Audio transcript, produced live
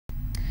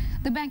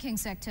The banking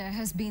sector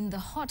has been the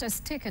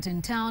hottest ticket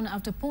in town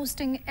after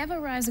posting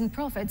ever-rising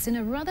profits in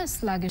a rather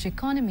sluggish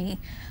economy.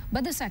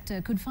 But the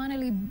sector could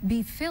finally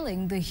be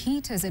feeling the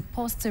heat as it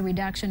posts a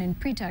reduction in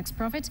pre-tax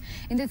profit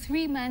in the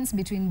 3 months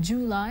between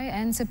July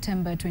and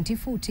September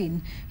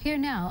 2014. Here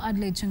now,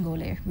 Adelaide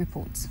Changole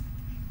reports.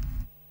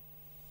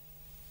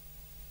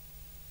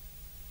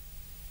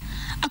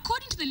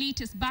 According to the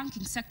latest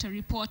banking sector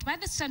report by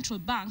the central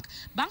bank,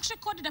 banks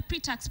recorded a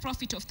pre-tax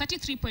profit of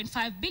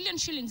 33.5 billion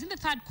shillings in the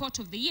third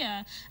quarter of the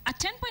year, a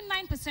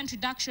 10.9%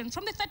 reduction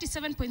from the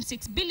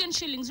 37.6 billion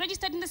shillings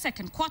registered in the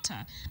second quarter.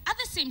 At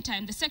the same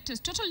time, the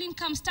sector's total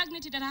income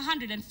stagnated at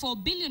 104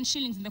 billion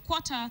shillings in the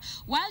quarter,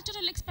 while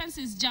total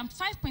expenses jumped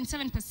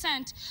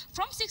 5.7%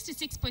 from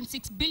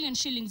 66.6 billion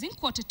shillings in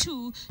quarter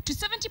 2 to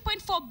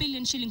 70.4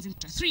 billion shillings in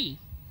quarter 3.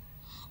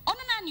 On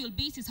an annual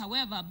basis,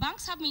 however,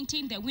 banks have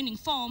maintained their winning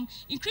form,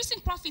 increasing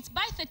profits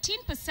by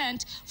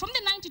 13% from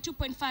the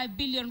 92.5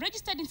 billion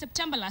registered in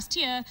September last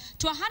year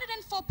to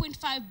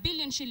 104.5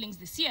 billion shillings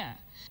this year.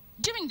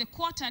 During the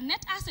quarter,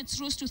 net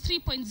assets rose to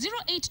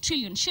 3.08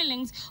 trillion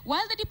shillings,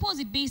 while the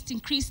deposit base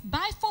increased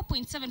by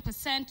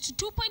 4.7%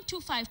 to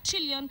 2.25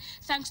 trillion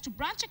thanks to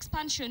branch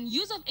expansion,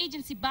 use of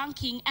agency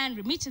banking and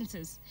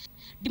remittances.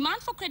 Demand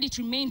for credit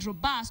remained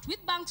robust,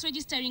 with banks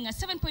registering a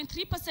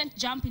 7.3%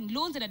 jump in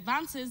loans and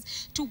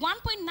advances to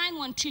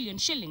 1.91 trillion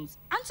shillings.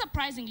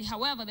 Unsurprisingly,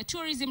 however, the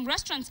tourism,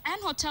 restaurants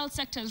and hotel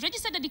sectors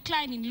registered a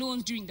decline in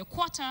loans during the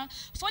quarter,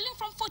 falling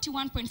from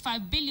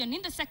 41.5 billion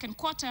in the second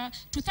quarter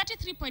to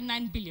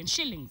 33.9 billion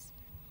shillings.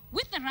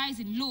 With the rise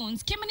in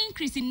loans came an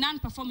increase in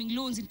non-performing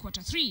loans in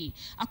quarter 3.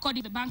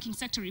 According to the banking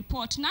sector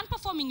report,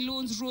 non-performing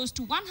loans rose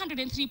to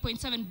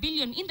 103.7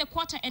 billion in the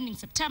quarter ending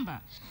September.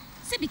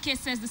 CBK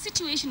says the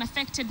situation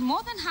affected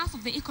more than half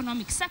of the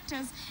economic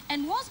sectors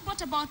and was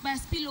brought about by a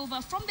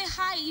spillover from the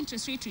high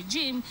interest rate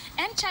regime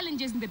and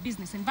challenges in the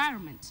business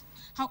environment.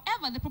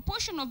 However, the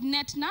proportion of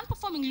net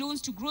non-performing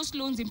loans to gross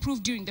loans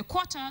improved during the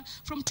quarter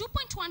from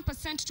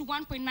 2.1% to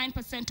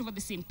 1.9% over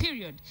the same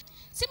period.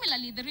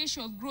 Similarly, the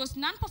ratio of gross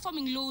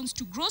non-performing loans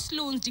to gross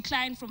loans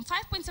declined from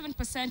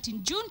 5.7%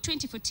 in June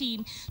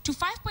 2014 to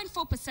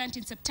 5.4%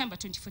 in September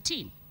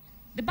 2014.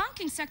 The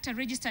banking sector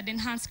registered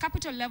enhanced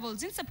capital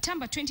levels in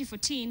September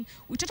 2014,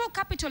 with total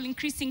capital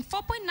increasing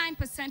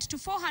 4.9% to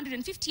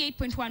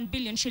 458.1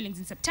 billion shillings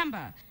in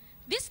September.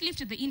 This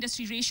lifted the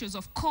industry ratios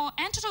of core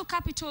and total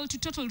capital to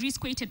total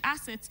risk-weighted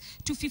assets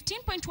to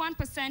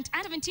 15.1% and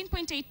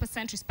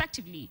 17.8%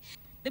 respectively.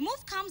 The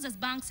move comes as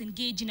banks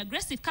engage in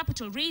aggressive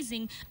capital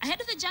raising ahead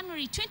of the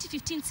January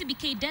 2015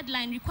 CBK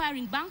deadline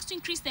requiring banks to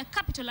increase their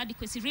capital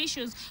adequacy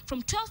ratios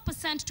from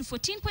 12% to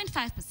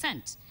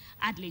 14.5%.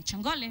 Adelaide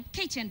Changole,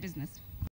 KTN Business.